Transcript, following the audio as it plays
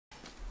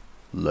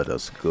Let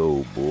us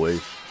go, boy.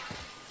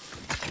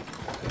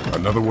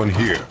 Another one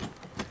here.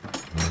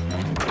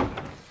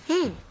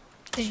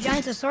 This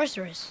giant's a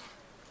sorceress.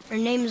 Her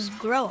name's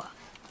Groa.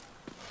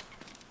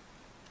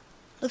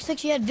 Looks like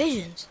she had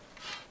visions.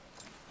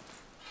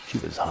 She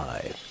was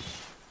high.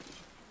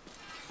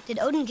 Did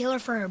Odin kill her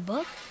for her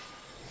book?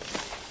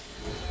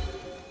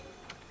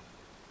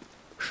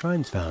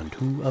 Shrines found,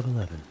 2 of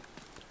 11.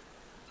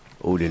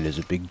 Odin is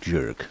a big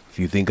jerk. If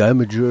you think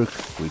I'm a jerk,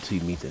 wait till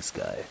you meet this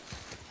guy.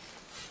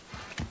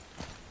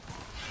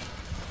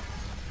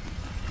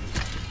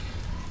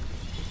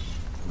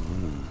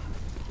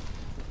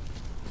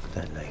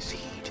 That nice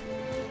heat.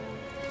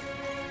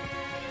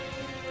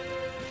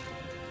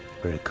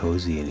 Very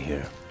cozy in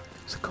here.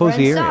 It's a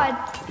cozy area.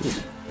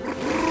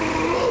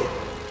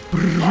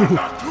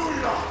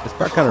 This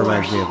part kind of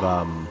reminds me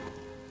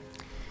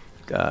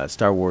of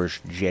Star Wars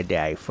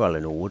Jedi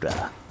Fallen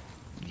Order.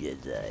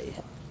 Jedi.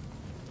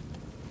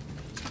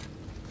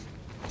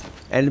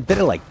 And a bit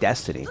of like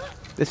Destiny.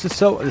 This is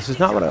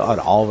not what at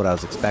all what I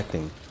was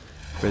expecting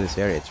for this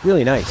area. It's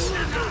really nice.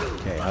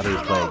 Okay, how do we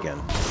play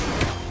again?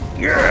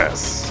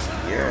 Yes!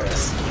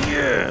 Yes!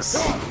 Yes!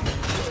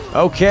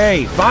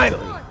 Okay,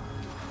 finally!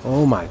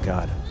 Oh my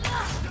god.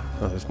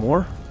 Oh, there's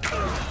more?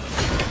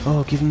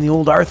 Oh, give him the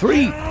old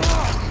R3!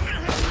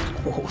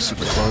 Oh,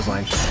 super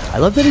clothesline. I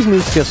love that his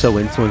moves feel so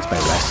influenced by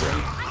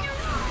wrestling.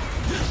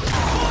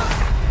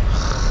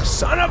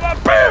 Son of a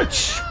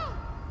bitch!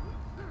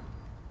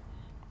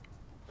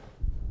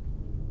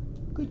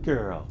 Good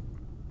girl.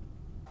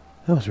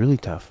 That was really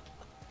tough.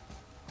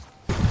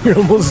 You're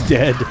almost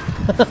dead.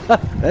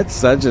 That's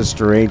such a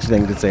strange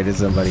thing to say to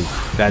somebody.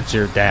 That's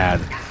your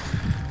dad.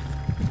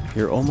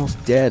 You're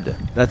almost dead.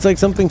 That's like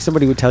something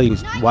somebody would tell you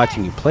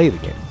watching you play the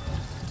game.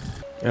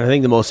 And I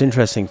think the most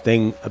interesting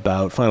thing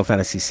about Final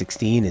Fantasy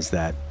 16 is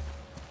that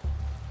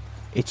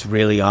it's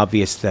really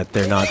obvious that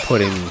they're not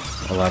putting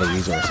a lot of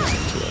resources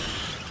into it.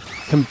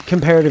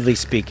 Comparatively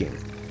speaking.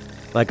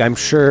 Like, I'm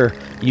sure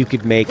you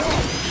could make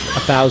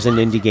 1,000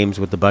 indie games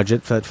with the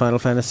budget that Final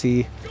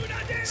Fantasy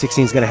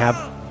 16 is going to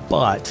have,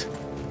 but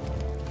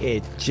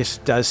it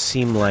just does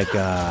seem like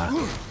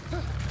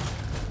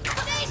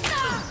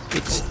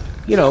it's,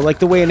 you know, like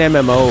the way an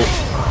MMO.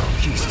 Oh,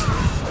 Jesus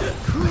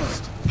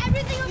Christ.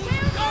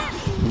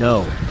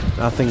 No,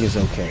 nothing is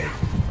okay.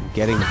 I'm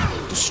getting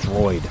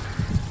destroyed.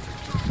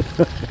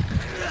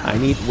 I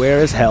need. Where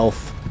is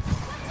health?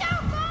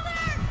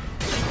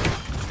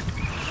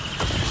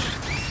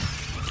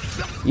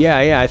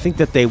 Yeah, I think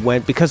that they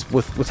went, because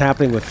with what's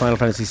happening with Final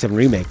Fantasy VII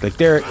Remake, like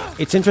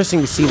it's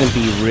interesting to see them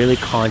be really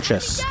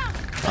conscious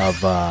of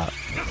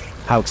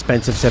how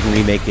expensive 7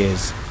 Remake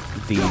is,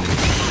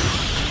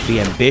 the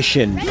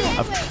ambition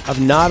of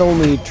not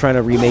only trying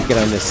to remake it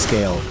on this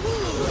scale,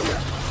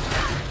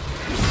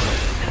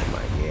 oh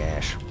my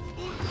gosh,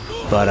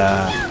 but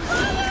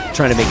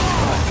trying to make a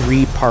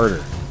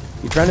 3-parter.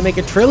 You're trying to make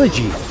a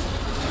trilogy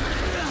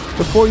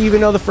before you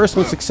even know the first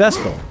one's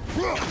successful.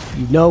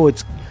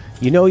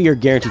 You know you're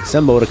guaranteed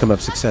some modicum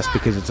of success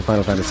because it's a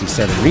Final Fantasy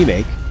VII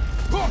Remake,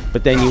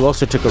 but then you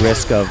also took a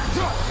risk of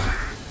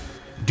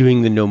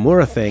doing the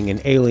Nomura thing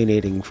and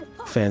alienating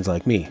fans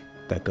like me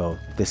that go,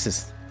 this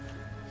is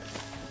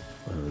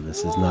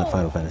not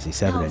Final Fantasy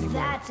VII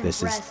anymore.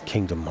 This is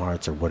Kingdom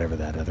Hearts or whatever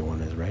that other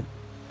one is, right?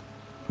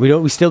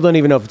 We still don't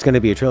even know if it's going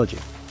to be a trilogy.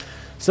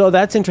 So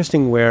that's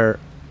interesting, where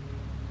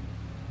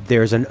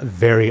there's a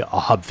very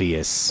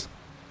obvious,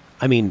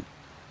 I mean,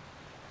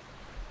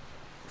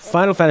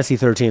 Final Fantasy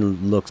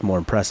 13 looks more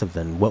impressive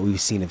than what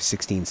we've seen of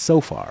 16 so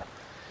far.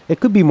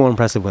 It could be more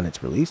impressive when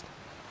it's released.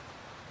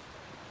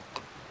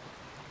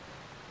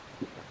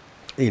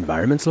 The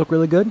environments look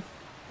really good.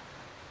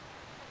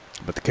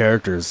 But the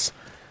characters,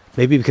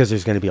 maybe because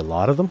there's going to be a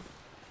lot of them.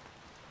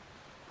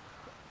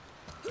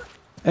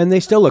 And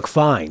they still look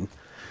fine,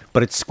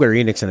 but it's Square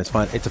Enix and it's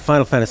fine. It's a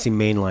Final Fantasy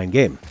mainline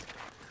game.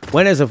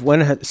 When has a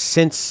Final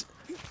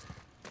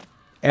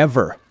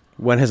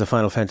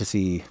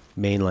Fantasy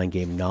mainline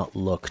game not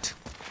looked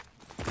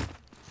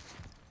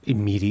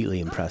immediately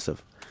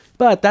impressive?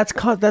 But that's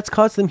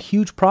caused them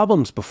huge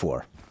problems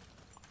before,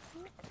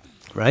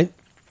 right?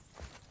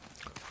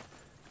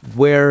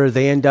 Where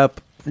they end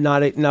up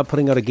not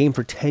putting out a game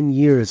for 10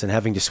 years and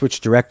having to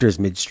switch directors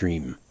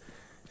midstream,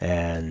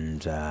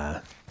 and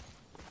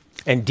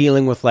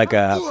dealing with like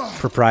a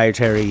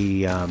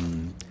proprietary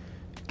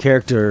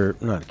proprietary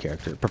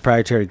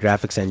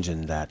graphics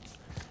engine that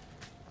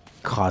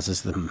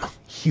causes them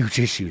huge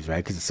issues, right?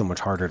 Because it's so much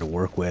harder to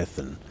work with,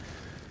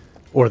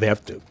 or they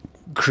have to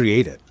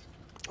create it.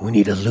 We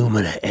need a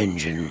Lumina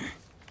engine.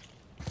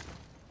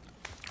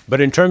 But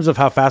in terms of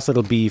how fast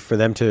it'll be for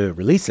them to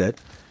release it,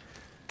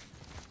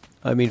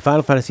 I mean,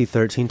 Final Fantasy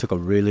 13 took a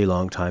really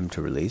long time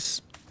to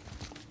release,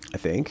 I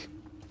think.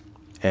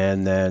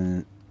 And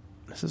then,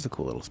 this is a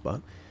cool little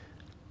spot.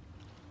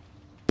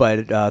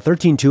 But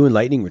 13.2 and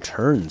Lightning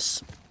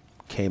Returns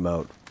came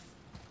out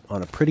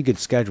on a pretty good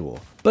schedule.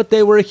 But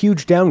they were a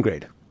huge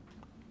downgrade.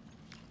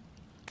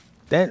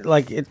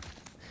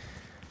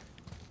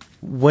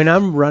 When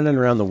I'm running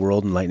around the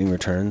world in Lightning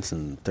Returns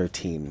and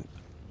 13,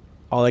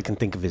 all I can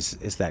think of is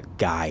that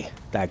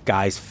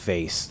guy's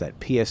face, that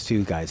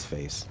PS2 guy's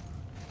face,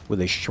 with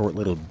a short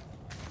little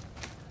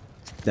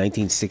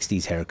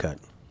 1960s haircut.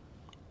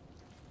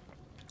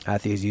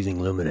 Athy is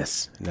using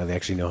Luminous. Now they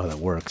actually know how that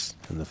works,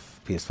 and the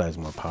PS5 is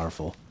more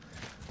powerful.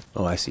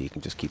 Oh, I see. You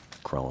can just keep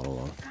crawling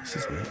along. This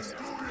is nice.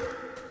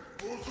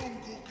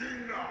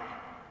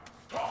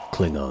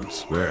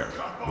 Klingons. Where?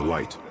 The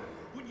light.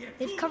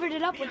 They've covered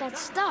it up with that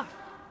stuff.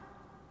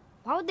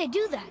 Why would they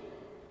do that?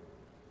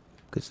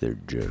 Because they're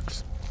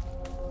jerks.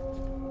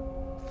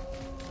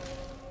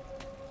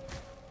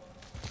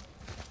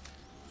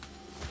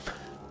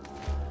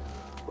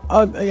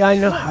 Yeah, I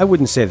know. I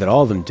wouldn't say that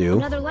all of them do.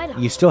 Another lighthouse.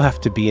 You still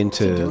have to be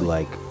into,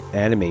 like,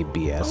 anime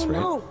BS, right?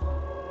 No.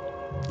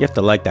 You have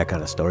to like that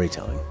kind of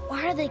storytelling.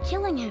 Why are they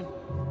killing him?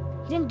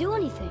 He didn't do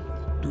anything.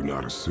 Do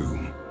not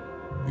assume.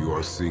 You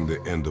are seeing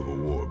the end of a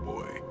war,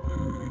 boy.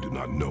 You do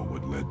not know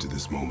what led to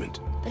this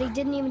moment. But he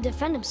didn't even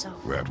defend himself.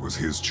 That was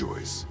his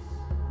choice.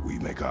 We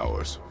make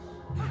ours.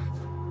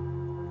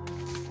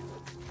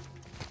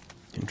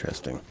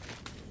 Interesting.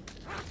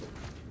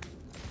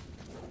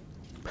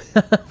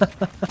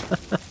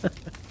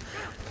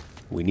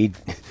 we need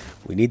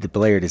the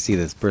player to see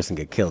this person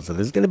get killed, so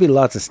there's going to be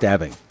lots of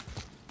stabbing.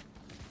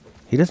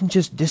 He doesn't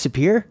just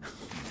disappear.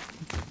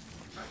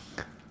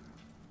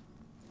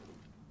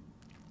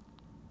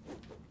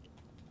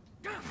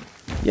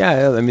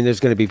 Yeah, I mean, there's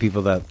going to be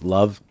people that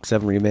love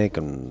 7 Remake,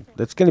 and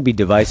that's going to be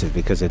divisive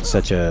because it's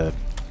such a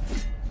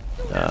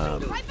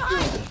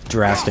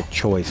drastic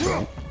choice,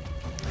 right?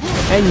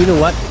 And you know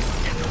what?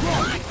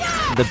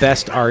 The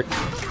best art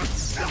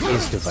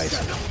is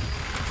divisive.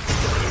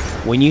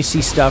 When you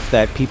see stuff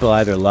that people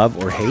either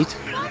love or hate,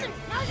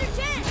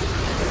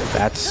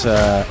 that's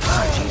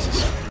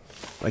Jesus.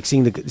 Like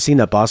seeing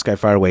that boss guy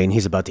far away and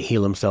he's about to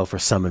heal himself or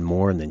summon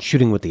more, and then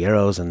shooting with the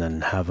arrows and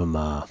then have him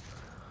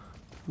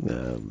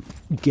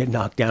get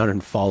knocked down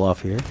and fall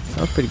off here.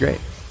 That was pretty great.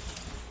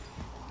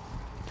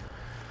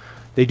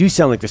 They do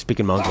sound like they're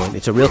speaking Mongolian.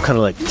 It's a real kind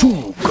of like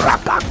 "Chuu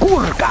kraka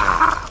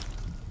kurka."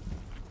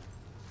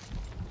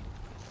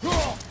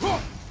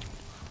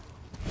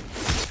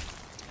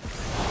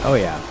 Oh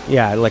yeah,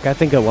 yeah. Like I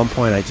think at one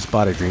point I just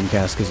bought a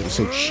Dreamcast because it was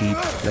so cheap.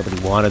 Nobody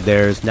wanted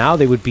theirs. Now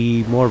they would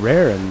be more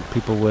rare, and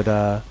people would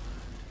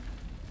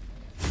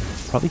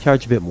probably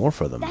charge a bit more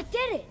for them. That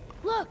did it.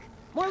 Look,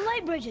 more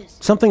light bridges.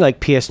 Something like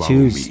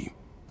PS2s,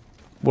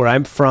 where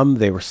I'm from,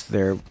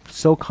 they're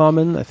so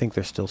common. I think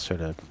they're still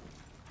sort of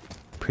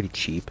pretty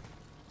cheap.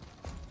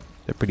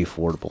 They're pretty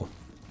affordable.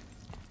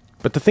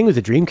 But the thing with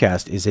the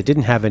Dreamcast is it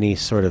didn't have any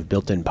sort of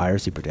built-in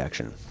piracy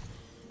protection.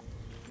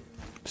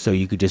 So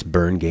you could just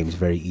burn games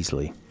very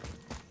easily,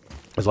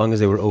 as long as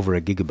they were over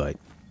a gigabyte.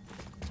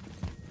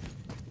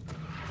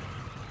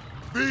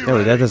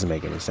 Anyway, that doesn't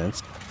make any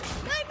sense.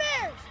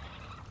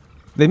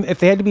 If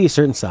they had to be a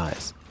certain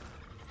size,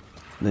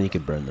 then you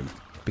could burn them,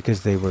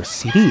 because they were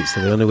CDs,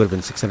 so they only would have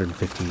been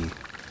 650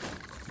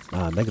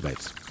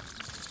 megabytes.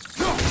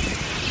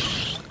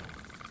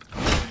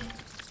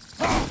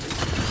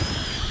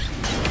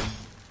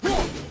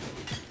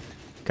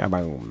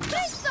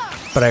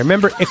 But I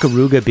remember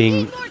Ikaruga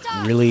being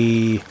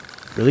really,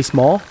 really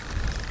small,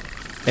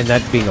 and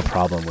that being a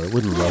problem where it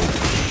wouldn't load.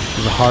 It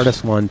was the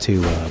hardest one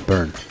to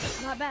burn.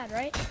 Not bad,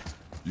 right?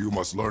 You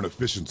must learn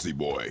efficiency,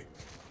 boy.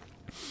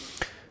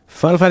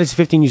 Final Fantasy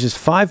 15 uses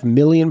 5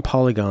 million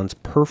polygons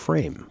per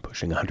frame,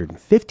 pushing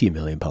 150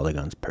 million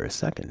polygons per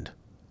second.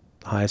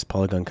 The highest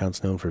polygon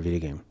counts known for a video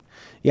game.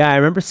 Yeah, I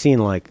remember seeing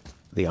like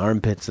the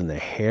armpits and the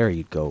hair.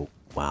 You'd go,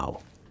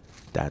 wow,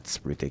 that's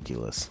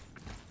ridiculous.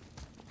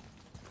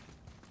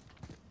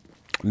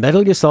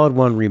 Metal Gear Solid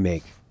 1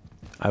 Remake.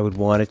 I would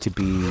want it to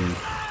be...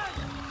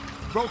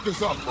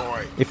 Focus up,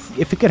 boy.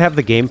 If it could have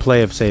the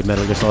gameplay of, say,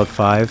 Metal Gear Solid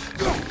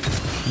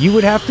 5, you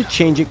would have to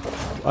change it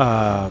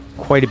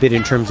quite a bit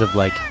in terms of,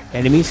 like,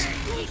 enemies.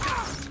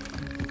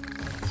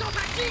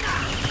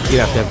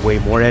 You'd have to have way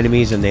more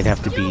enemies, and they'd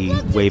have to be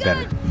way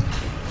better.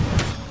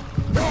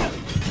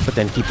 But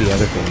then keep the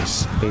other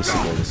things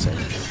basically the same.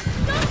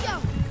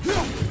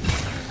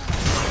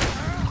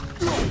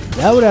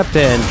 That would have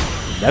to end...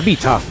 That'd be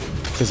tough.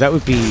 Because that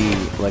would be,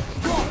 like,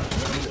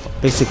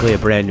 basically a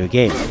brand new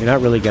game. You're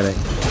not really gonna...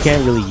 You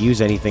can't really use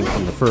anything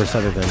from the first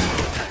other than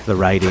the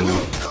writing.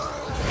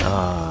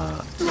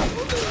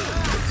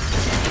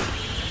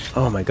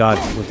 Oh my god,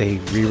 would they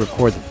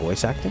re-record the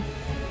voice acting?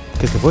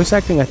 Because the voice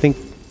acting, I think,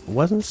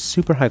 wasn't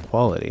super high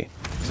quality.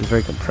 It was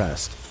very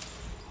compressed.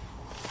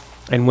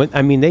 And when...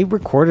 I mean, they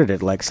recorded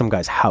it like some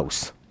guy's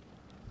house.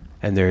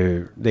 And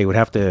they would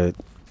have to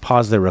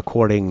pause their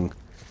recording...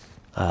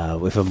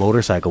 if a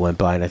motorcycle went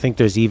by, and I think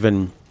there's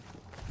even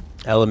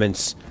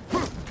elements.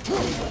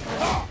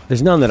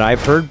 There's none that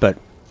I've heard, but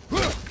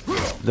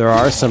there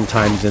are some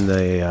times in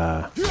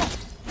the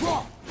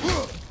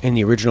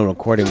original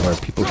recording where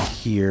people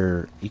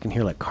hear, you can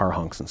hear like car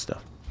honks and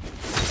stuff.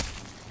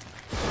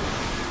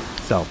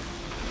 So,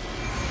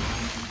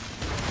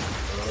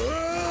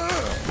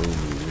 boom,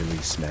 we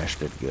really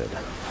smashed it good.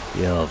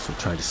 The elves were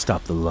trying to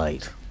stop the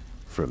light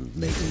from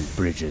making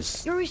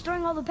bridges. You're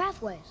restoring all the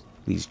pathways.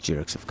 These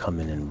jerks have come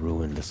in and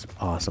ruined this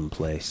awesome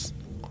place.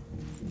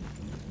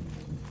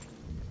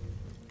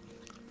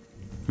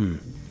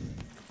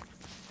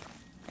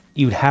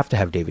 You'd have to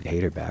have David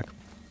Hayter back.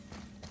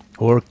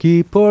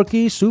 Porky,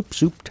 porky, soup,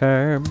 soup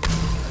time.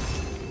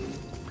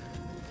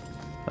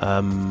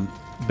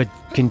 But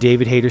can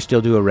David Hayter still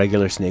do a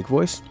regular Snake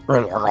voice?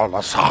 You're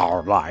gonna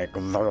sound like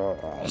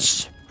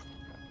this.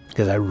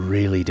 Because I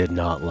really did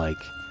not like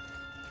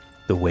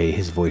the way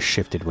his voice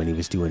shifted when he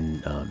was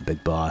doing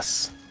Big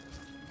Boss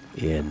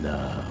in...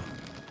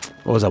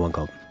 what was that one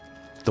called?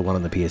 The one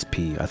on the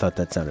PSP. I thought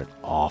that sounded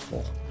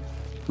awful.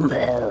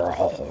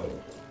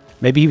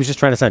 Maybe he was just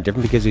trying to sound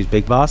different because he was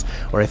Big Boss,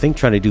 or I think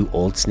trying to do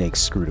Old Snake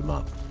screwed him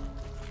up.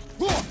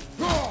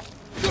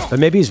 But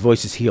maybe his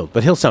voice is healed,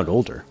 but he'll sound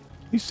older.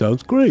 He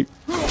sounds great.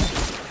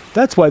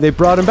 That's why they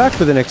brought him back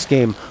for the next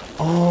game.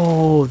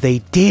 Oh, they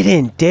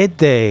didn't, did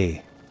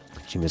they?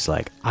 She was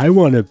like, I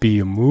want to be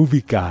a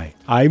movie guy.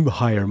 I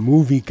hire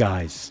movie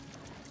guys.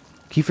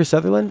 Kiefer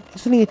Sutherland?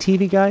 Isn't he a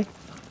TV guy?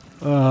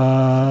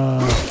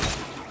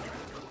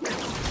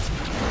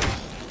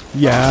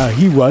 Yeah,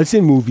 he was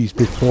in movies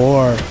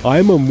before.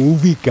 I'm a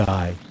movie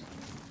guy.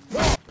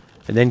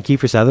 And then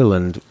Kiefer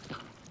Sutherland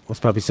was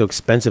probably so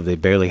expensive they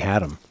barely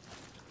had him.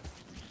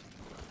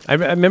 I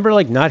remember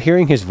like not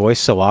hearing his voice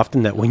so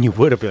often that when you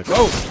would, I'd be like,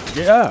 oh,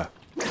 yeah.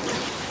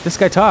 This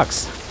guy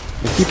talks.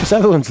 And Kiefer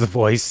Sutherland's the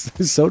voice.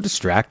 It's so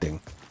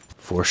distracting.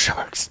 4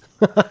 sharks.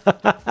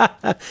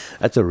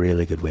 That's a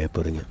really good way of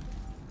putting it.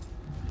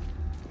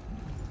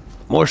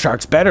 More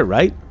sharks better,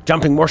 right?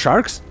 Jumping more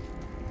sharks?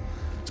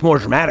 It's more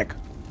dramatic.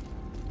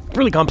 It's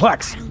really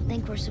complex. I don't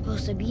think we're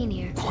supposed to be in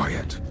here.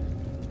 Quiet.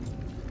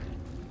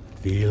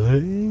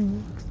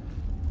 Feelings.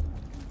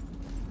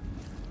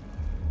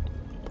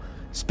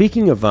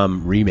 Speaking of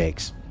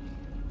remakes,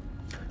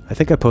 I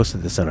think I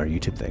posted this on our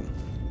YouTube thing.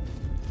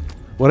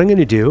 What I'm going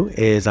to do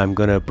is I'm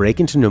going to break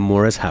into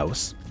Nomura's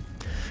house.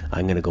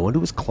 I'm going to go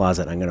into his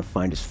closet. I'm going to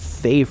find his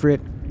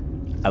favorite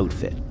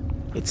outfit.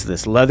 It's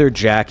this leather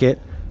jacket,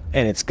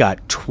 and it's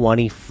got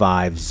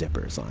 25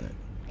 zippers on it.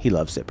 He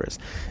loves zippers.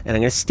 And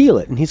I'm going to steal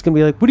it, and he's going to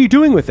be like, what are you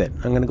doing with it?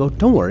 I'm going to go,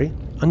 don't worry.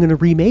 I'm going to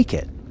remake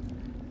it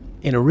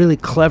in a really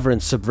clever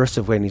and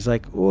subversive way. And he's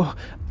like, oh,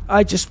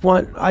 I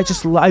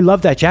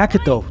love that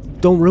jacket, though.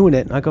 Don't ruin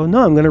it. And I go,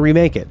 no, I'm going to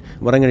remake it.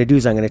 What I'm going to do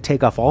is I'm going to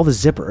take off all the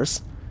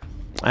zippers.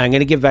 I'm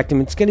going to give it back to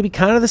him. It's going to be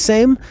kind of the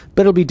same,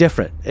 but it'll be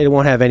different. It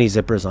won't have any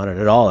zippers on it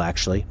at all,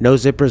 actually. No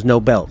zippers, no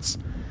belts.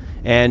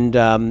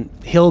 And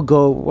he'll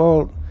go,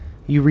 well,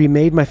 you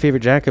remade my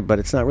favorite jacket, but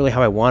it's not really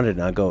how I wanted it.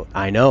 And I go,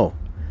 I know.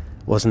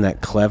 Wasn't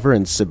that clever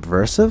and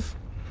subversive?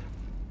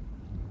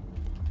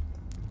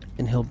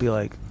 And he'll be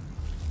like,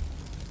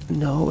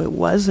 no, it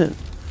wasn't.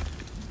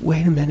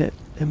 Wait a minute.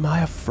 Am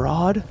I a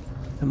fraud?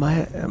 Am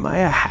I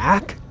a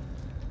hack?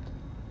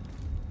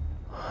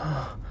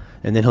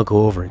 And then he'll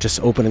go over and just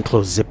open and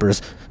close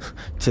zippers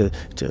to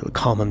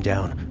calm him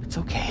down. It's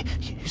okay.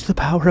 Use the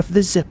power of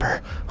the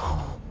zipper.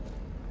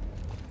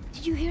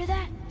 Did you hear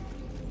that?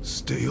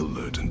 Stay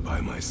alert and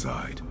by my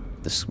side.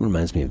 This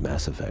reminds me of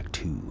Mass Effect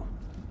 2.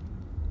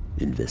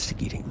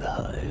 Investigating the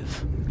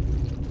hive.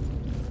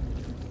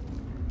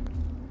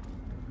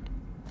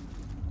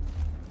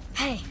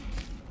 Hey,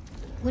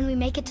 when we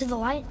make it to the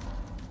light,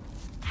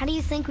 how do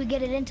you think we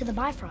get it into the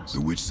Bifrost?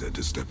 The witch said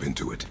to step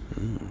into it.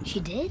 She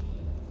did?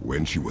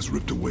 When she was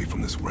ripped away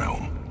from this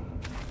realm.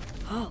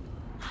 Oh,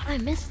 how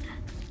did I miss that?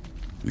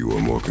 You were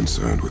more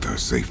concerned with her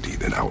safety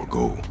than our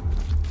goal.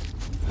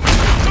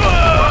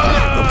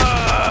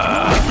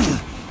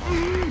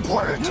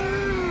 Quiet!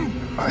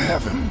 I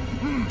have him.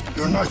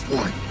 Your knife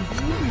point.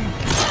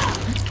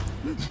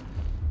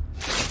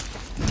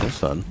 That's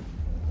fun.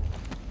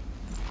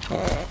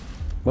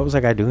 What was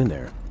that guy doing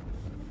there?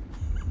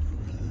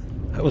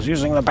 I was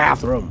using the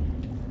bathroom.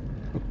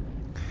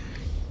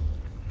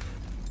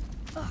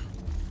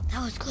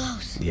 That was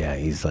close. Yeah,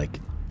 he's like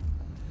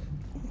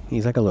a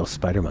little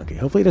spider monkey.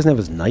 Hopefully he doesn't have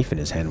his knife in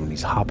his hand when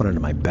he's hopping onto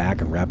my back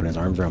and wrapping his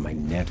arms around my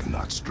neck. Do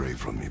not stray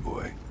from me,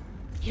 boy.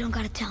 You don't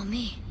gotta tell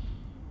me.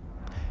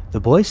 The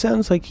boy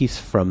sounds like he's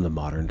from the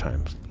modern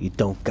times. You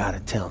don't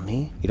gotta tell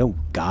me. You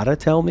don't gotta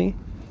tell me.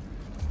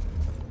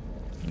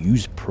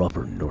 Use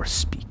proper Norse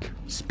speak.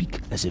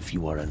 Speak as if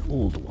you are an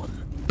old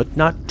one, but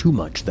not too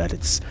much that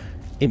it's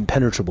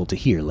impenetrable to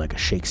hear like a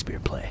Shakespeare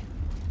play.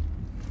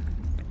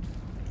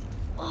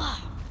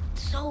 Oh,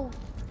 it's so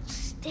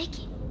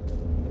sticky.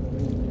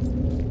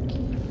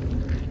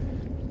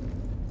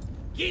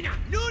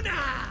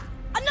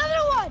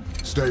 Another one!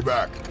 Stay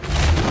back.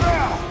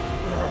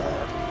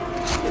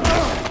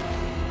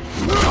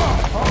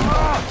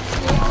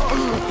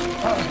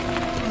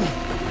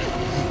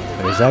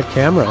 There's that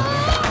camera.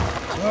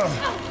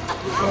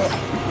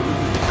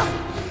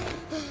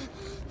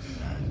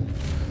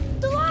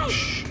 The light!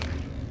 Shh.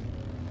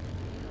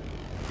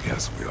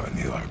 Yes, we are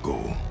near our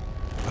goal,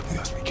 but we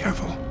must be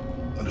careful.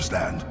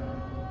 Understand?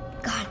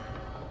 God.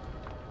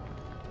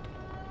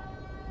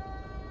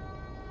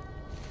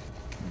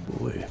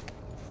 Boy.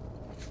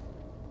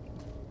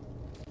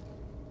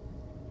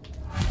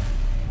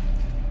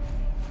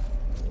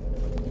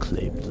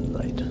 Claim the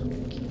light.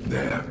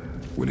 There.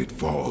 When it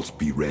falls,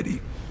 be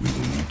ready. We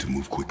will need to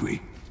move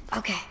quickly.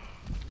 Okay.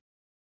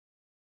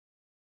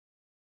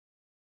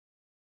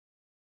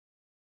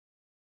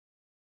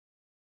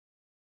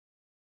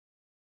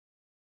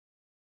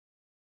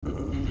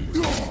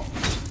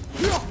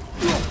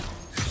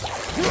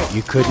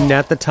 You couldn't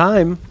at the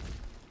time,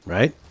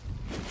 right?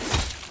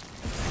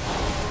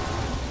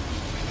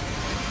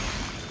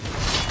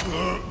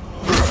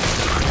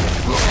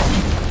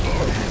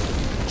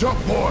 Jump,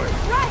 boy!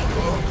 Right!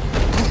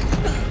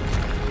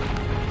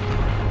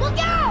 Look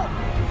out!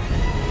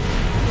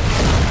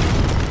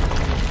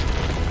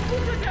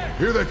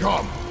 Here they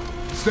come.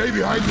 Stay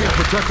behind me and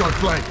protect our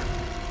flank.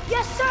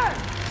 Yes, sir!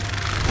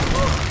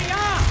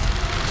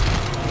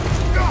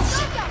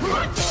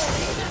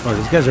 Oh,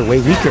 these guys are way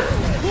weaker.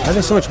 Why are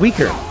they so much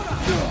weaker?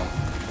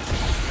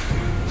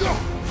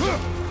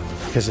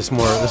 Because it's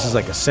more, this is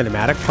like a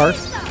cinematic part.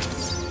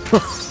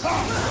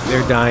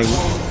 They're dying.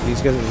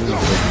 These guys are the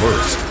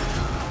worst.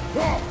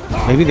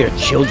 Maybe they're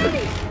children.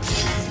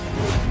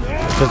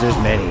 Because there's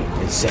many.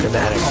 It's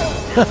cinematic.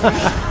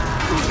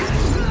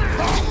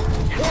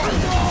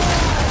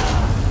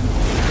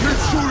 Keep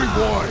shooting,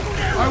 boy.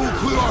 I will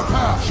clear our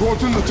path.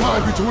 Shorten the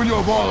time between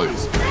your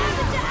volleys.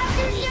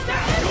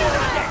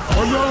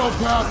 Our narrow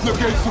path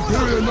negates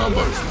superior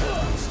numbers.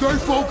 Stay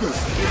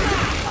focused.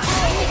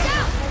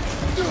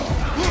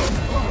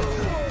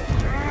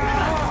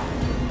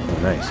 Oh,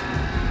 nice.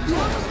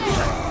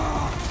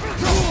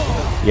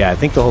 Yeah, I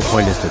think the whole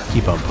point is to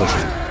keep on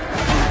pushing.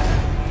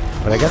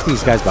 But I got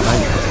these guys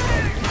behind me.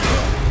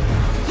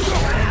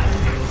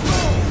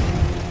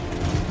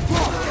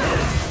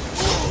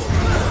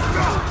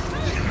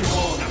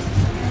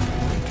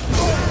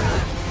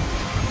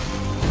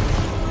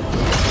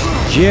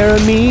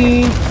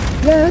 Jeremy!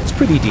 Yeah, it's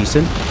pretty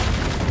decent.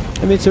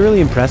 I mean, it's a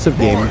really impressive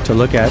game to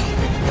look at.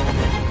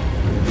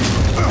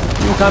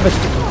 Combat's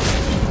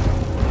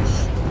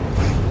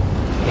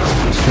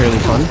it's fairly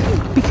fun.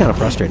 It'd be kind of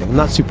frustrating. I'm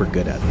not super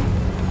good at it.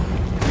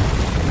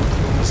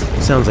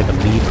 It sounds like a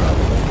me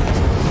problem.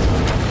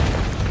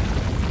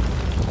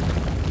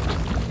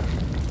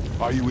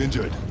 Are you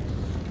injured?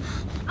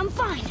 I'm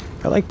fine.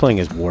 I like playing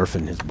as Worf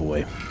and his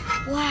boy.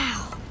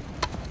 Wow.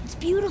 It's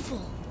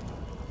beautiful.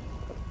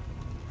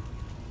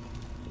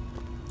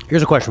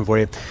 Here's a question for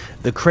you.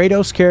 The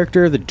Kratos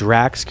character, the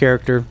Drax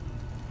character,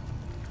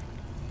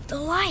 The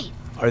light.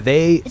 are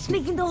they... It's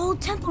making the whole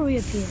temple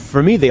reappear.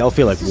 For me, they all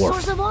feel like It's the Worf.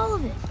 source of all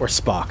of it. Or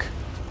Spock.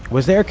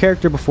 Was there a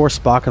character before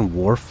Spock and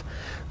Worf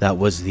that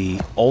was the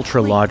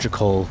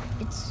ultra-logical...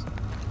 It's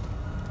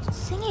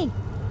singing.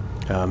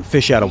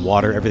 Fish out of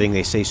water, everything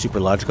they say super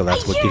logical,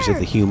 that's what gives it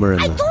the humor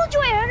and I the told you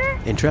I heard her.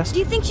 interest? Do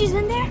you think she's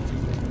in there?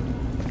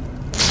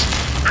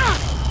 Ah!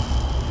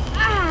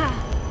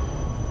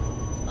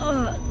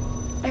 Ah!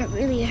 That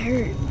really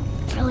hurt.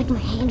 I felt like my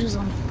hand was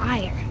on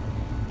fire.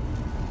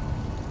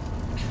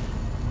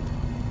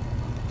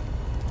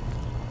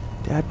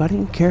 Dad, why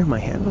didn't you care? My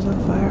hand was on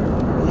fire.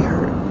 It really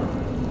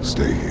hurt.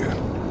 Stay here.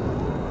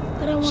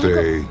 But I want to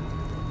Stay.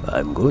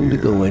 I'm going to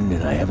go in,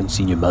 and I haven't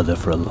seen your mother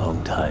for a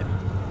long time.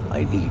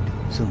 I need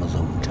some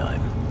alone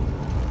time.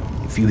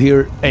 If you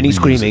hear any Use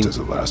screaming, it as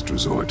a last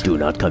resort. do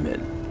not come in.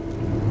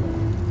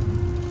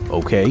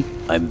 Okay?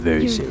 I'm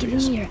very You're serious.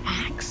 giving me your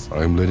axe?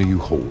 I'm letting you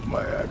hold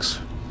my axe.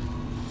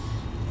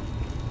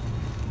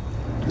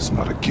 It's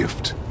not a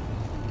gift.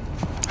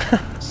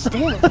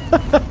 Still.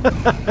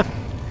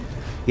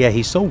 Yeah,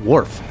 he's so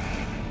Worf.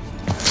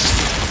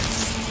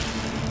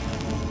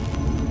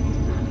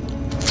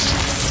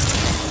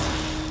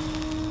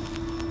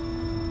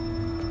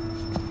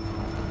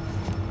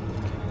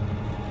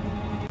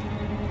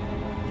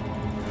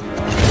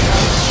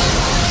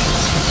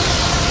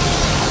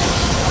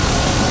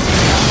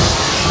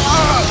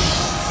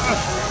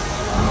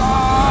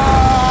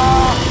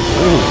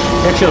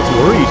 Actually, I was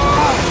worried.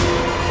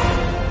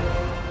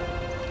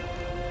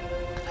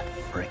 That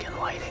friggin'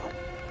 lighting.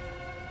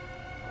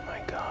 Oh my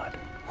god.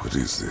 What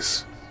is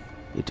this?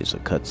 It is a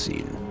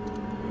cutscene.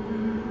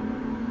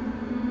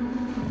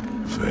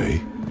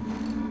 Faye?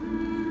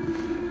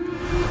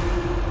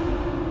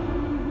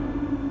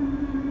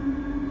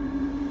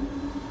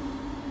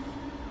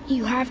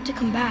 You have to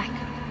come back.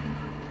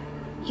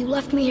 You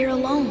left me here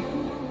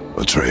alone.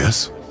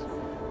 Atreus?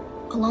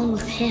 Alone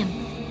with him.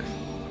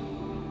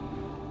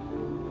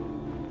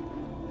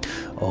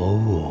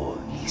 Oh,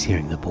 he's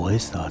hearing the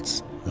boy's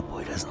thoughts. The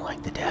boy doesn't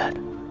like the dad.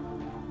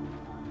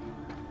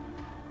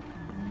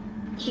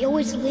 He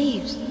always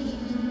leaves.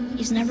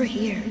 He's never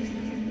here.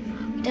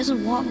 He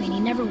doesn't want me and he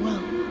never will.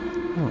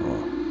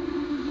 Oh.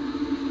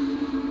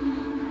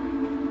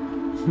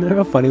 Remember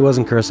how funny it was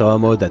in Kurosawa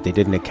mode that they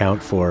didn't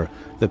account for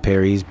the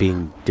parries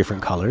being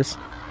different colors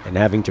and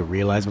having to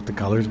realize what the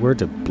colors were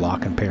to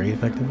block and parry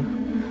effectively?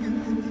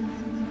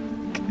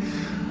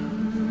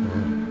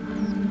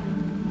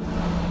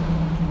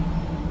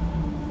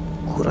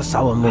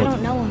 Kurosawa I mode.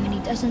 don't know him and he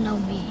doesn't know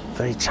me.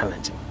 Very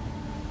challenging.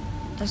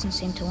 Doesn't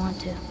seem to want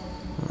to.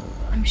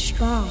 I'm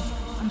strong.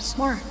 I'm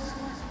smart.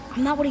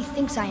 I'm not what he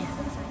thinks I am.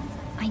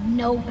 I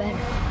know better.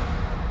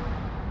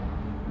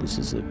 This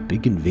is a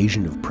big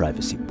invasion of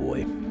privacy,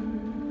 boy.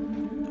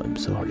 I'm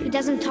sorry. He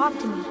doesn't talk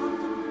to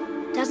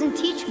me. Doesn't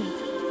teach me.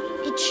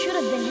 It should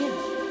have been him.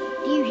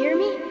 Do you hear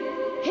me?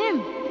 Him,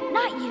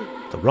 not you.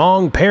 The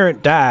wrong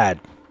parent died.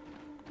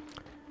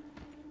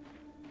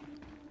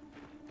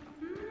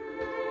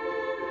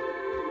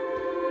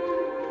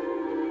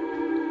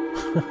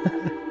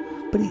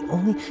 But he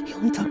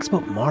only talks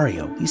about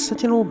Mario. He's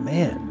such an old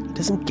man. He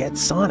doesn't get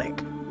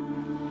Sonic.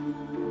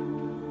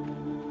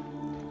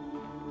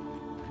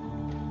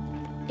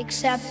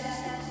 Except...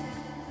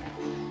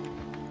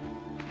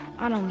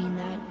 I don't mean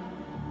that.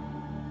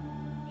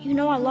 You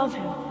know I love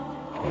him.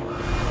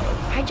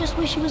 I just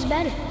wish he was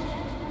better.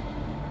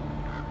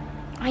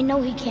 I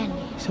know he can be.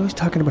 He's always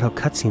talking about how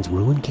cutscenes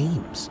ruin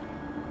games.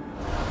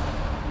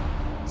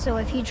 So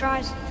if he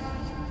tries,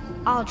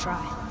 I'll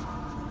try.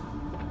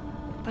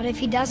 But if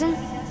he doesn't,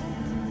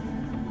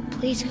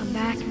 please come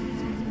back.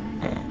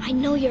 I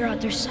know you're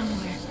out there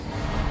somewhere.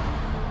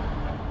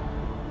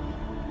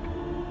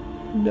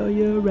 Know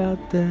you're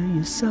out there,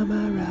 you're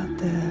somewhere out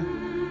there.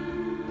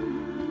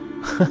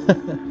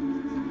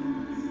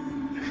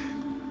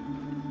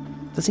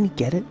 Doesn't he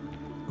get it?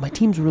 My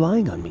team's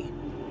relying on me.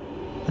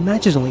 The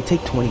matches only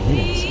take 20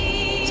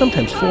 minutes.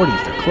 Sometimes 40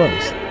 if they're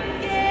close.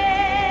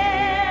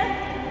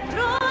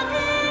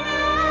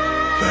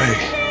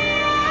 Hey.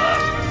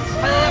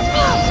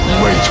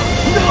 Wait!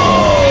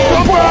 No!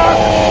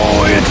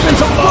 Oh, it's been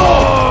so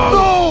long!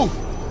 No!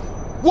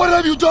 What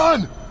have you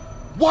done?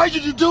 Why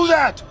did you do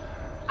that?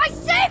 I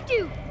saved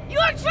you! You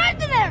were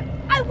trapped in there!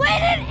 I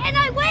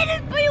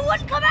waited, but you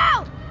wouldn't come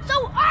out!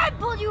 So I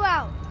pulled you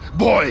out!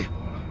 Boy!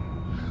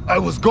 I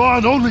was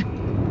gone only...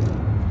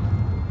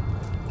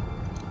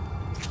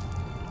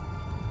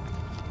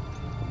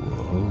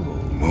 Whoa,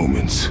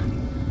 moments.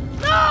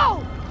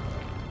 No!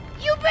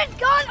 You've been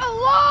gone a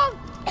long,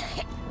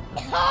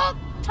 long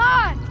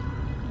time!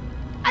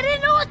 I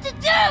didn't know what to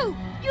do!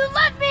 You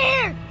left me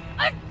here!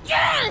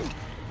 Again!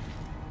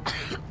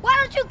 Why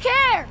don't you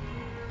care?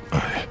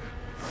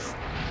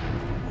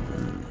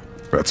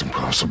 That's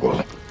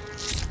impossible.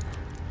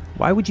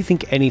 Why would you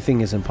think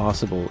anything is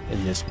impossible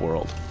in this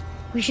world?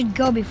 We should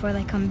go before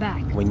they come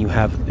back. When you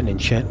have an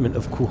enchantment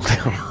of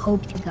cooldown. I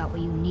hope you got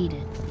what you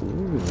needed.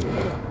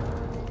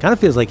 Kind of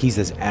feels like he's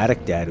this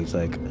addict dad who's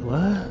like,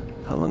 what?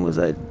 How long was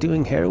I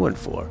doing heroin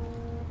for?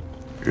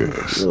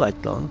 Yes. You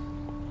like long.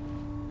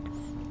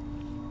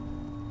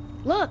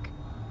 Look,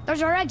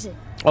 there's our exit.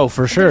 Oh,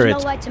 for But sure. there's no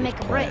It's light to make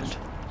a planned. bridge.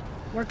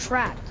 We're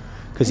trapped.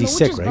 Because And he's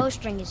the sick, witch's right?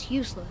 bowstring is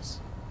useless.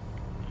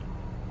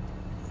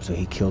 So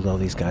he killed all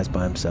these guys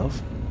by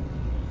himself?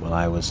 While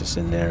I was just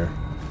in there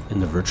in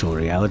the virtual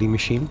reality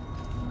machine?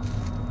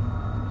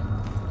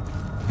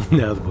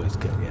 Now the boy's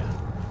good,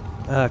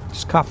 yeah.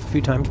 Just cough a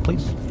few times,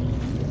 please.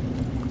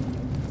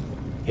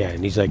 Yeah,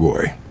 and he's like...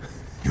 Boy,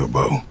 your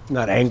bow.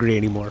 Not angry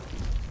anymore.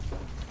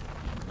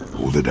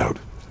 Hold it out.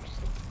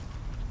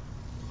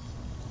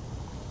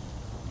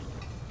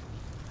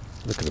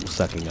 Look at him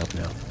sucking up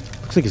now.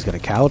 Looks like he's got a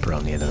caliper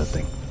on the end of the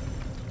thing.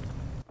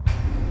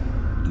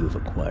 You have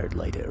acquired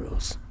light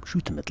arrows.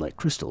 Shoot them at light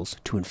crystals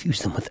to infuse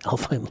them with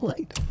alpine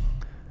light.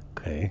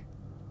 Okay.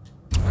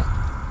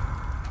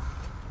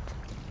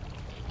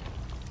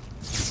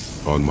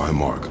 On my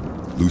mark,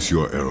 loose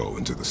your arrow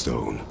into the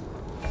stone.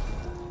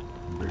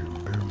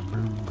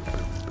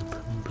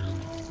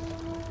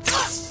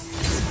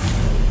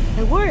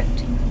 It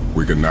worked.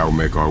 We can now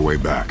make our way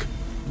back.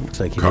 Looks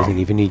like he Come. doesn't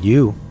even need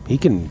you. He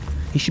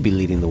should be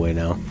leading the way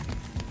now.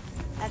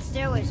 That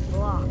stairway's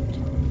blocked.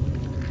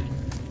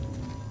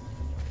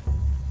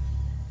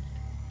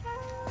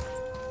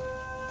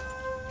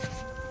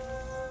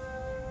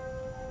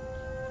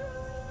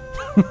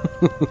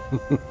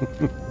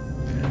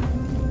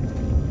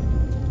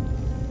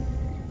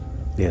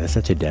 Yeah, that's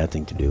such a dad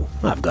thing to do.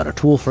 I've got a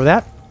tool for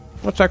that.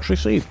 Let's actually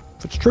see if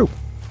it's true.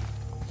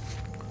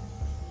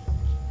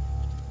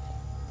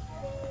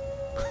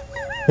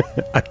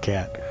 A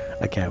cat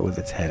with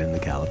its head in the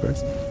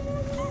calipers.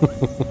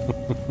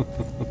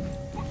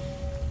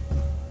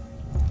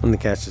 And the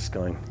cat's just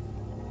going.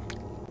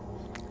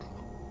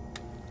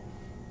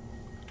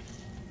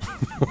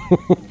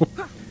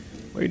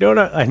 What are you doing?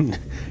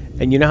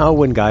 And you know how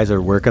when guys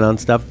are working on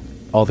stuff,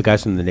 all the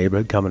guys from the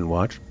neighborhood come and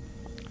watch?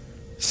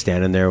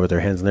 Standing there with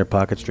their hands in their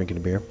pockets drinking a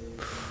beer.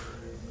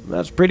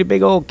 That's a pretty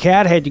big old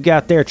cat head you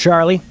got there,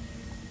 Charlie.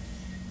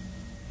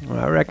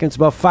 I reckon it's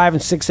about 5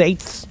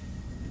 6/8.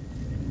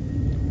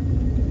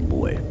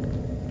 Boy,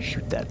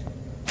 shoot that.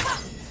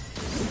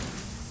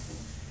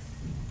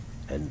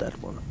 And that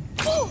one.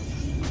 Ooh.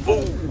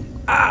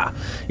 Ah!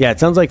 Yeah, it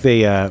sounds like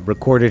they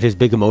recorded his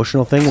big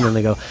emotional thing, and then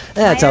they go,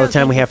 that's all the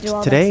time we have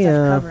today.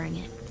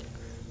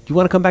 Do you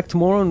want to come back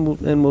tomorrow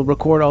and we'll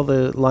record all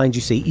the lines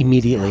you say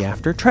immediately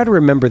after? Try to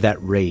remember that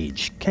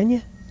rage, can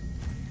you?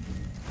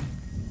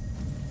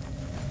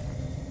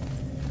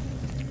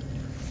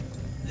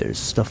 There's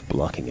stuff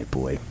blocking it,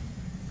 boy.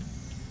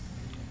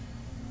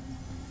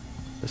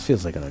 This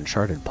feels like an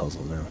Uncharted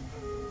puzzle now.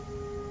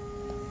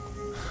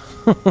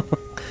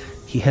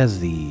 He has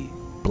the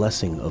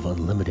blessing of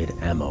unlimited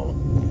ammo.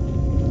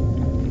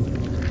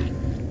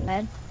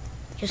 bed.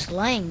 Just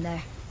laying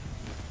there.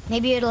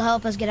 Maybe it'll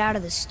help us get out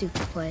of this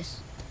stupid place.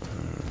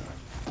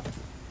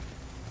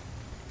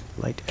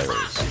 Light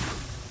arrows.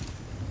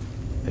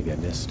 Maybe I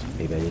missed.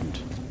 Maybe I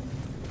didn't.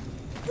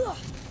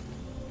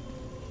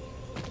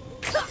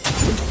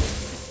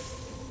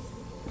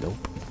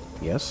 Nope.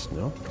 Yes?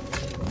 No?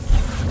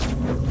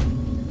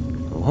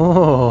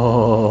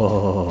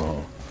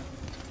 Oh!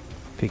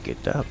 Pick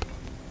it up.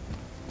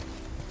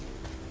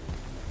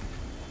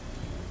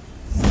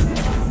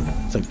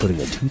 It's like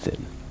putting a tooth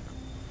in.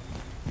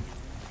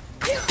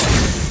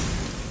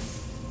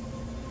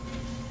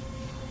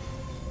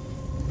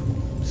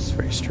 This is a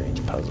very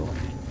strange puzzle.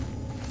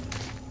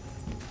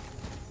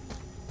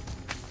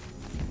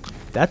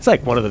 That's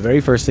like one of the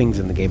very first things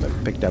in the game I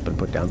picked up and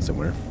put down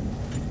somewhere.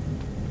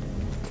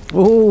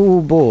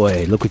 Oh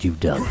boy, look what you've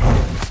done.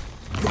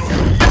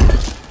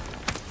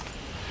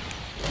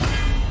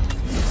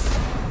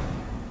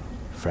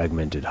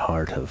 Fragmented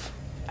heart of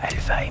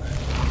Alfheim.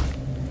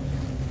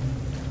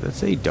 Let's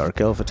say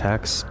dark elf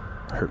attacks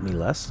hurt me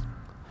less.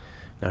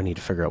 Now I need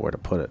to figure out where to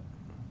put it.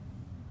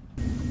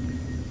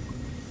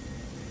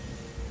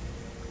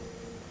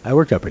 I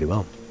worked out pretty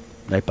well.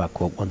 Nightbot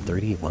quote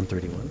 130,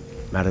 131.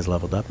 Matt has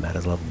leveled up, Matt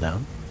has leveled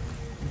down.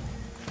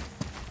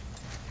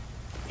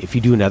 If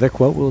you do another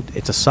quote,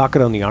 it's a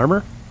socket on the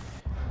armor.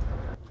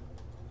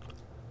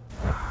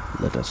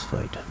 Let us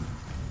fight.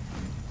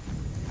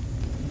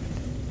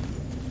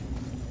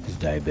 His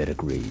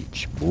diabetic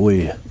rage.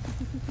 Boy,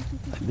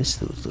 I miss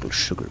those little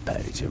sugar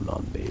patties your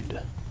mom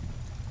made.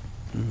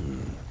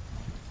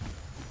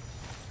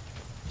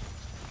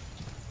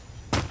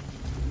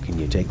 Can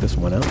you take this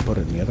one out and put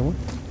it in the other one?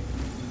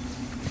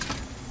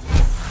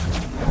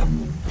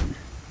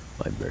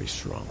 I'm very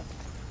strong.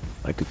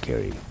 I could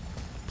carry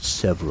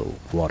several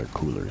water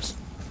coolers.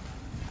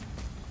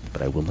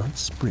 But I will not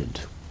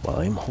sprint while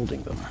I am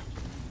holding them.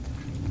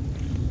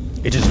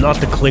 It is not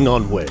the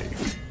Klingon way.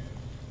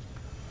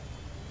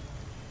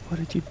 What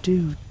did you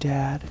do,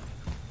 Dad?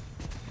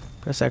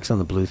 Press X on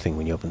the blue thing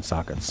when you open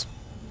sockets.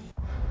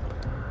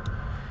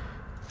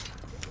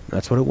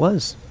 That's what it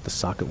was. The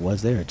socket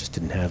was there. It just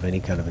didn't have any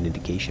kind of an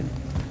indication.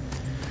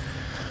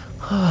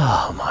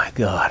 Oh my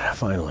god,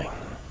 finally.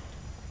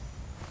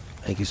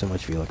 Thank you so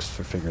much, Felix,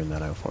 for figuring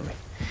that out for me.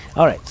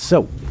 Alright,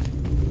 so.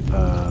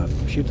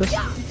 Shoot this?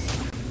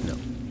 No.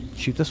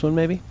 Shoot this one,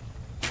 maybe?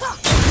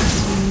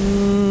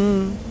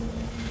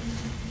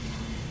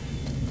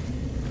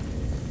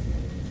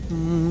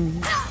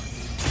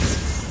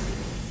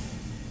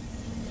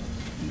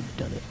 You've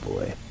done it,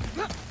 boy.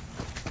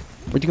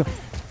 Where'd you go?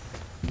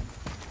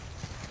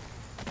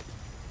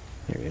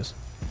 There he is.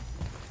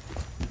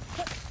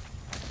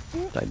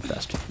 I'm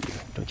faster than you.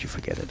 Don't you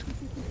forget it.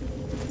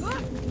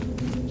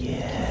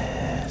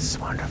 Yes,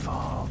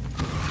 wonderful.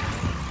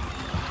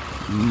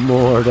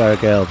 More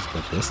dark elves,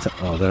 but this time,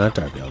 oh, they're not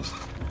dark elves.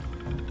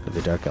 They're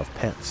the dark elf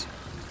pets.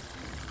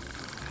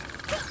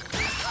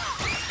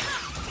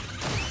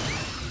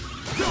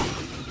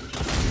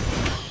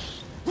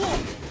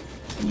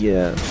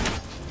 Yeah.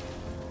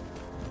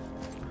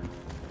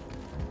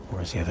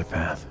 Where's the other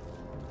path?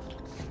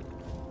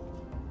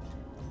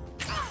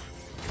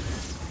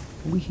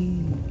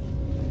 Wee.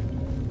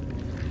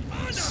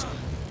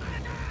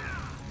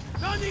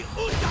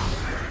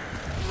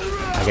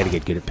 I gotta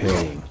get good at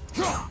parrying.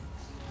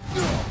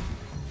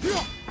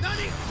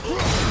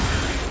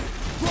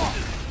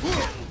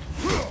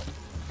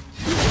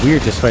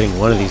 Weird just fighting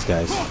one of these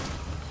guys.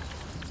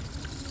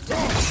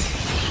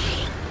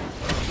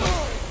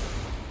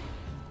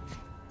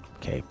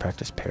 Okay,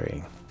 practice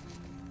parrying.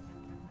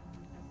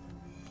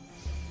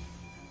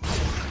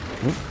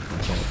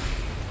 Okay.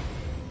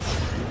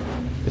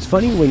 It's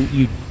funny when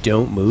you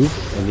don't move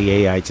and the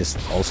AI just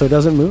also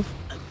doesn't move.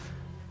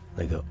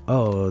 They go,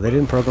 oh, they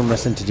didn't program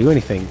us in to do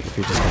anything if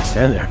you're just gonna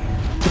stand there.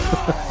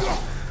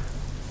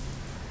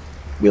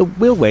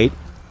 We'll wait.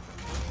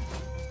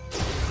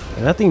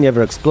 And that thing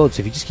never explodes,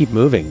 so if you just keep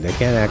moving, they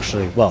can't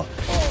actually, well,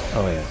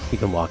 oh yeah, you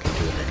can walk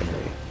into it, they can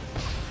move.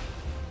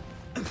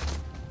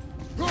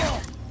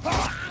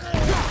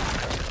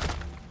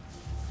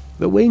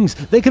 The wings,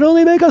 they can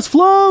only make us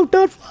float,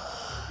 not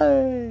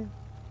fly!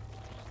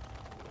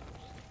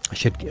 I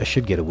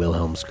should get a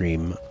Wilhelm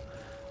scream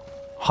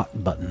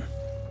hot button.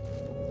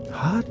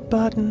 Hot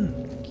button.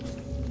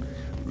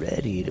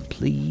 Ready to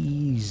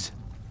please.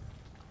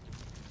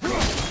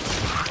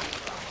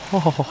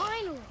 Oh.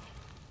 Finally!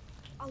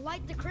 I'll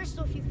light the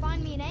crystal if you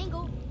find me an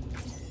angle.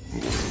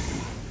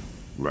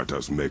 Let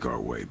us make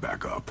our way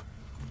back up.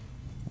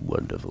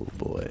 Wonderful,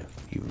 boy.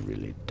 You've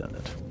really done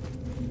it.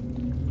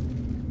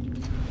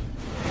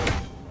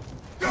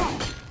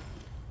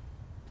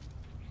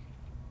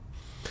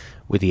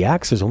 With the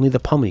axe, there's only the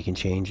pummel you can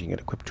change. You can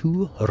equip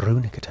 2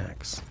 runic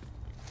attacks.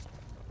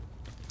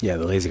 Yeah,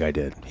 the lazy guy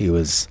did. He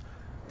was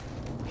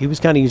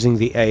kind of using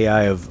the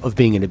AI of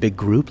being in a big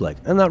group. Like,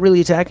 I'm not really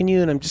attacking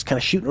you, and I'm just kind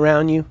of shooting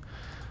around you.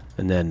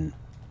 And then,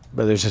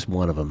 but there's just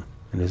one of them,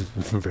 and it's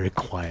very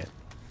quiet.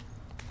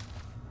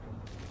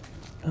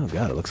 Oh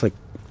god, it looks like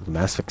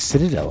Mass Effect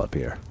Citadel up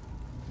here.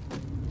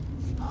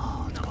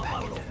 Oh, let's go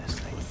back into this.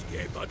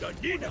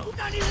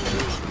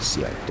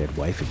 See our dead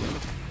wife again.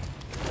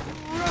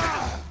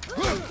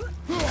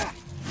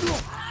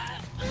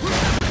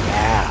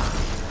 Yeah.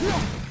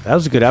 That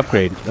was a good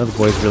upgrade. Now the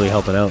boy's really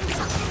helping out.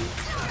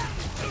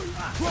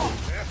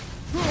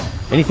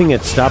 Anything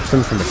that stops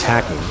them from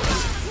attacking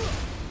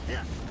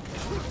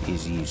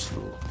is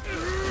useful.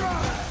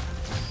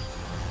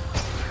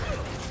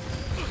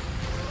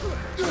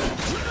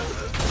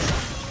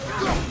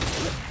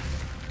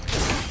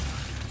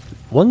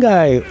 One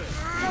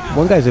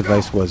guy's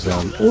advice was,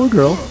 or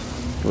girl,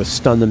 was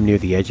stun them near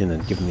the edge and then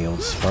give them the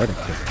old Sparta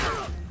kick.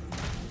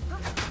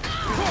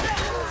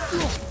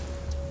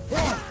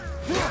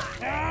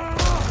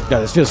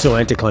 God, this feels so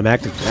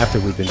anticlimactic after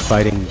we've been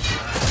fighting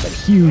a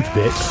huge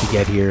bit to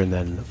get here and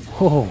then,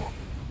 whoa,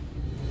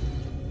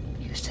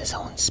 used his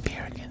own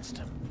spear against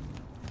him.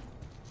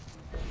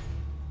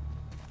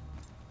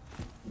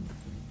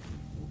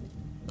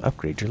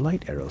 Upgrade your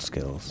light arrow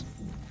skills.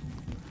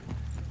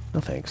 No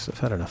thanks, I've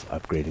had enough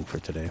upgrading for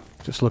today.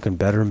 Just looking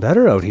better and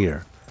better out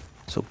here.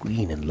 So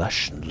green and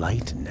lush and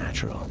light and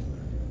natural.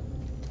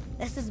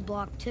 This is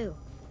block 2.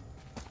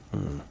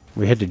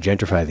 We had to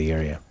gentrify the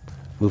area.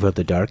 Move out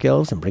the dark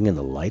elves and bring in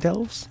the light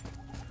elves?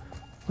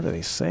 What are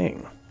they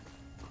saying?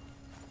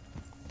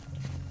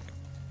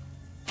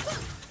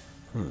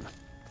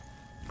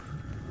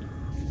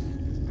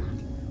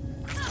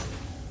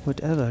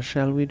 Whatever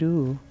shall we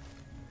do?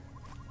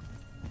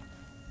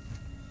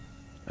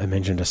 I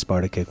mentioned a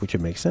Sparta kick, which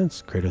would make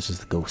sense. Kratos is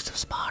the ghost of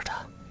Sparta.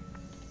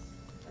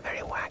 Very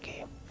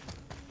wacky.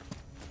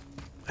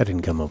 I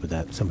didn't come up with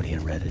that. Somebody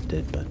on Reddit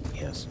did, but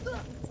yes.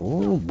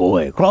 Oh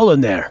boy, crawl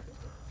in there!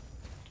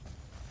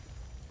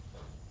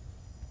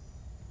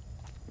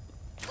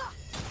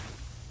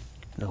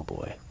 No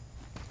boy.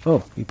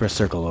 Oh, you press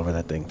circle over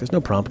that thing. There's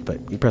no prompt,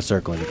 but you press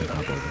circle and you can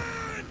hop over.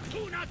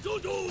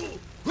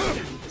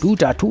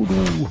 Tuda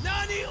tudu!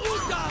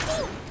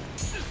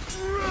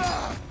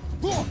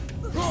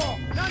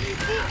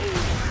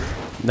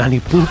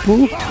 Nani poo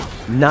poo?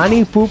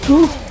 Nani poo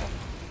poo?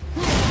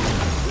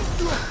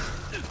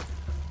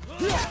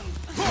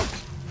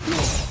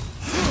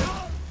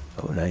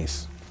 Oh,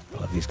 nice.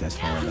 I love these guys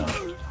falling off.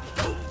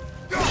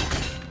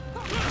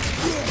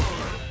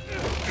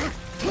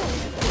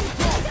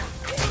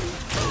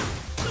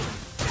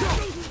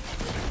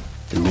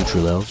 The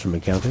neutral elves from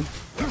accounting.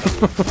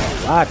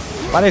 What?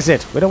 What is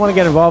it? We don't want to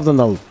get involved in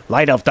the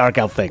light elf, dark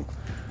elf thing.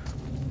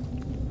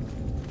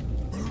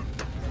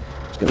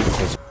 It's gonna be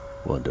crazy.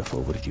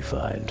 Wonderful. What did you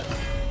find?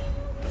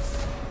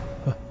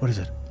 What is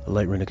it? A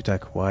light runic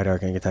attack, wide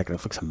arcing attack, and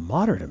inflicts a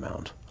moderate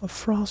amount of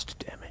frost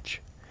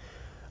damage.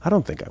 I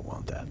don't think I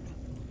want that.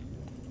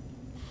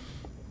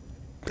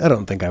 I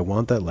don't think I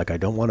want that, like I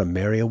don't want to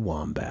marry a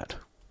wombat.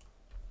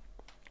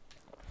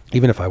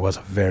 Even if I was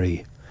a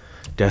very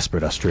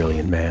desperate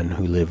Australian man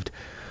who lived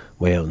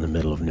way out in the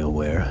middle of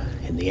nowhere,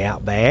 in the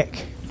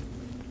outback.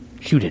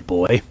 Shoot it,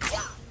 boy.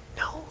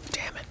 No,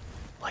 damn it.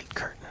 Light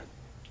curtain.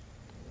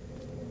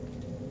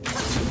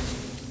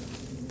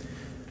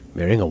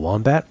 Marrying a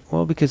wombat?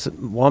 Well, because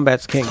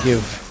wombats can't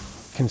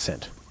give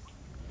consent.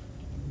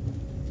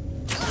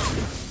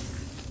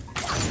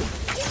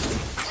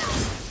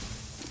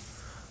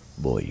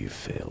 Boy, you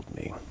failed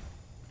me.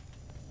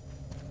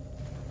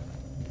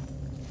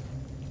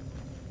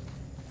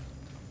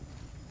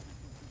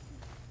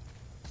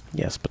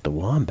 Yes, but the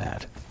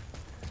wombat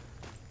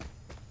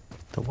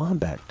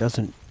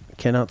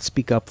cannot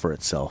speak up for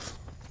itself.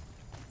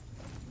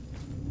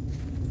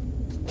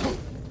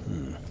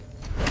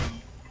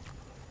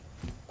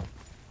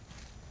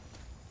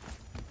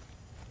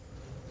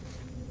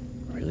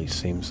 Really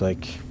seems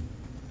like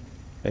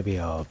maybe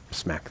I'll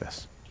smack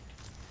this.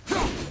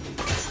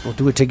 We'll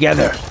do it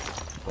together.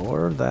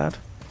 Or that.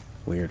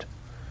 Weird.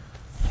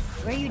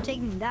 Where are you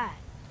taking that?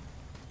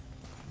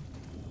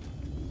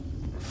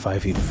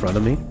 5 feet in front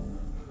of me?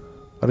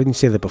 Why didn't you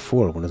say that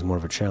before when it was more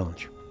of a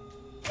challenge?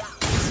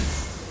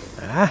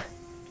 Ah!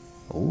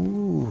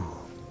 Ooh.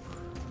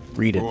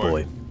 Read it,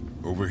 boy.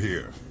 Over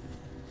here.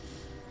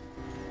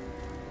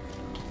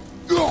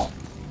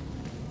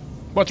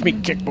 Watch me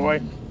kick,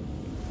 boy.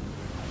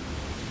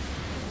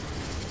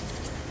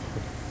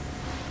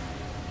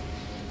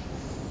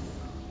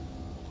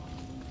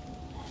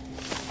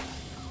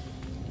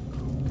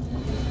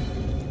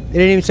 They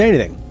didn't even say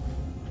anything.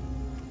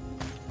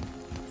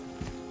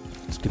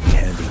 This could be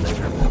handy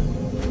later.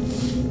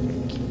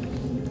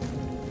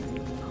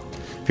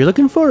 If you're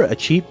looking for a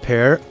cheap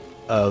pair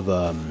of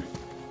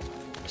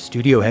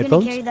studio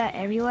headphones, You're gonna carry that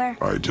everywhere?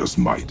 I just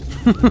might.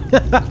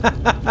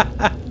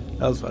 that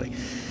was funny.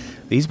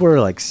 These were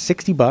like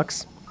 60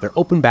 bucks. They're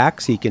open back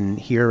so you can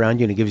hear around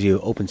you and it gives you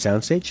an open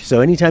soundstage.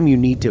 So anytime you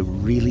need to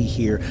really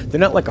hear, they're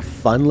not like a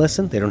fun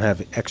listen. They don't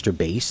have extra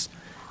bass.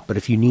 But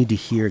if you need to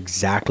hear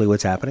exactly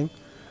what's happening,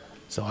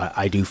 so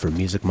I do for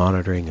music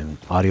monitoring and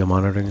audio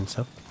monitoring and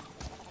stuff.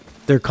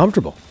 They're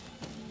comfortable.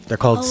 They're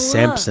called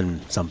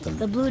Samson something.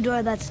 The blue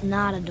door that's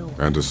not a door.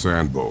 And a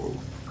sand bowl.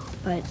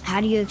 But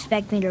how do you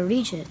expect me to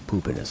reach it?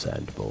 Poop in a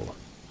sand bowl.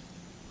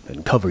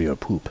 And cover your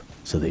poop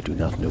so they do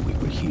not know we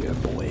were here,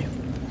 boy.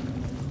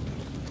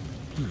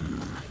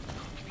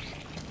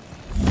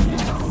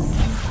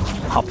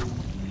 Hop.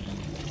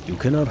 You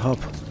cannot hop.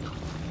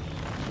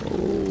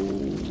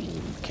 Oh,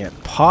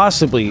 can't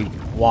possibly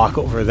walk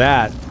over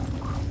that.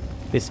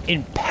 This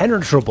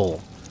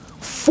impenetrable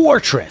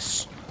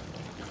fortress.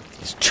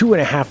 This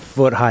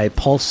 2.5-foot high,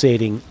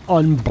 pulsating,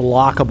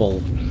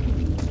 unblockable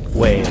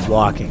way of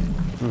walking.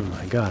 Oh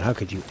my god, how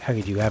could you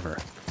ever?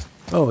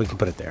 Oh, we can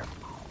put it there.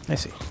 I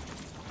see.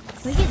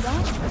 We can go.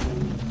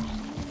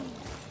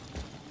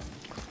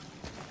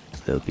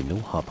 There'll be no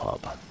hop.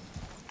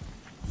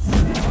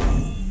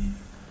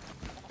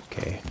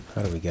 Okay,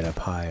 how do we get up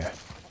higher?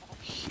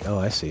 Oh,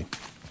 I see.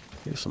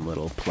 Here's some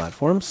little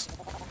platforms.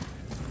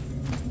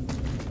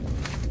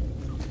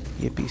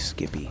 Yippee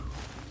skippy.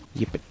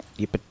 Yip it.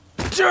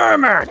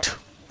 Damn it!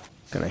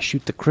 Can I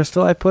shoot the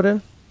crystal I put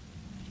in?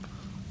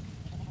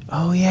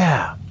 Oh,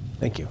 yeah.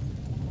 Thank you.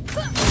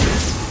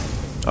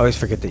 I always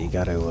forget that you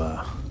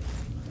gotta,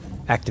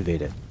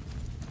 activate it.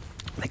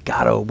 They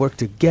gotta work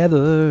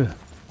together.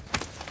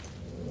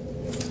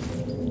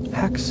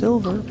 Hack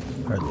silver.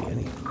 Hardly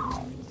any.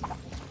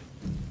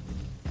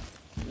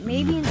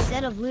 Maybe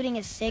instead of looting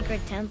a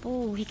sacred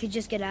temple, we could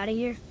just get out of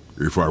here?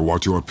 If I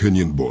want your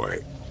opinion,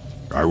 boy,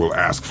 I will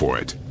ask for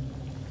it.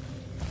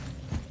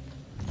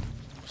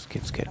 This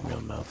kid's getting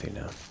real mouthy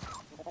now.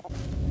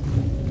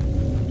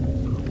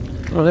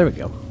 Oh, there we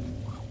go.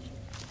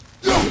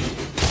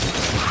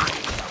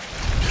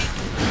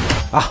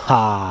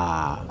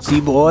 Aha! See,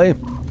 boy?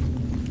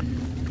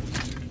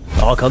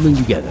 All coming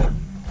together.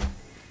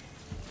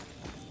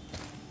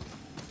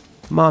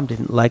 Mom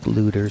didn't like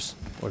looters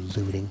or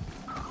looting.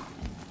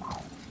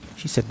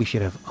 She said we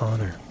should have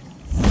honor.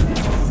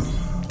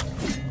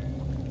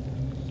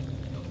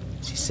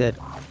 She said,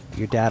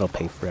 your dad'll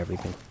pay for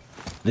everything.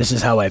 This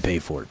is how I pay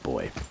for it,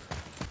 boy.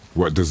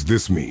 What does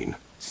this mean?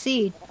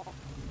 Seed.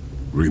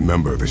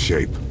 Remember the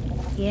shape.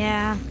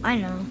 Yeah, I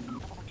know.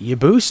 You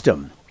boost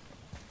him.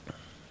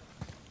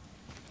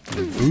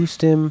 You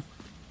boost him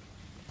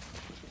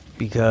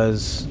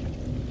because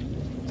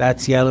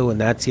that's yellow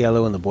and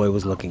the boy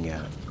was looking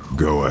at it.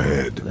 Go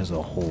ahead. There's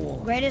a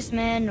hole. Greatest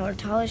man or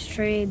tallest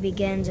tree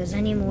begins as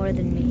any more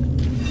than me.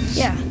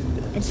 Yeah,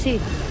 it's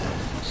seed.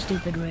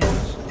 Stupid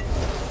rails.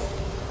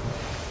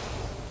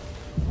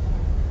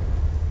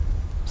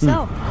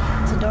 So,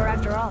 it's a door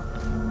after all.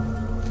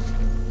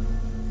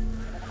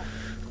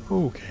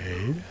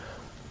 Okay.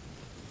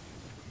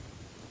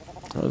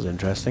 That was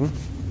interesting.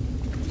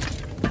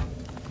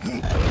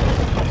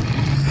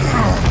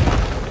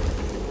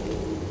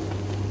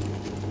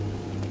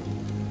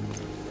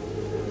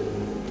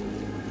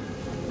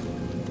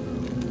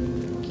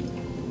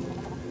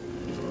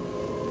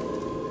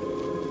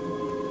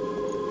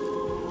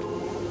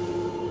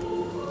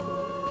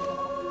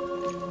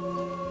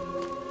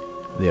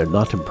 They are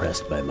not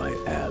impressed by my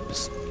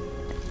abs.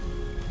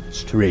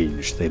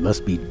 Strange, they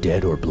must be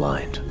dead or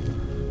blind.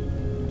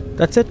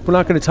 That's it? We're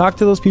not going to talk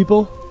to those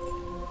people?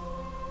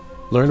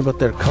 Learn about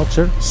their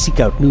culture? Seek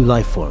out new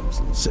life forms.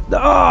 And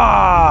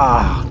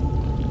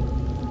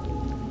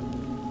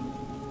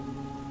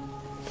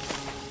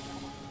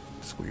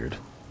It's weird.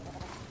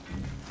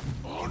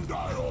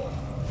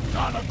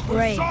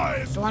 Great.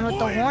 The one with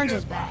the horns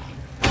is back.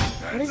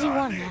 What does he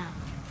want now?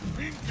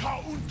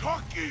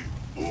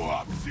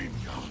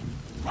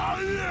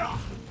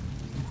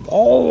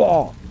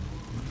 Oh!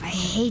 I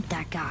hate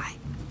that guy.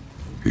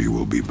 He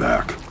will be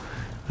back.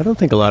 I don't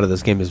think a lot of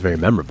this game is very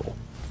memorable.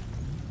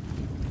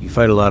 You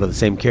fight a lot of the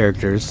same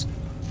characters.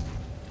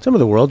 Some of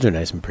the worlds are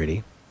nice and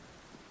pretty.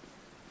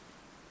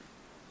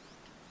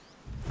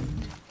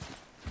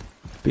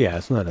 But yeah,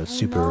 it's not a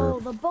super... No,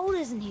 the boat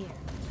isn't here.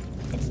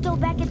 It's still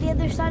back at the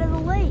other side of the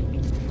lake.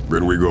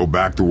 Then we go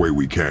back the way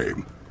we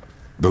came.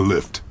 The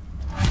lift.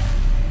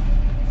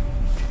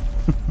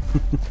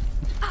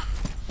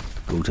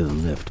 Go to the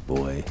lift,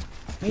 boy.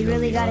 We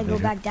really gotta go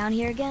back down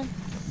here again?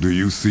 Do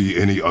you see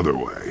any other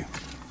way?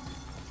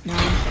 No.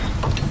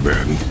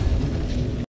 Then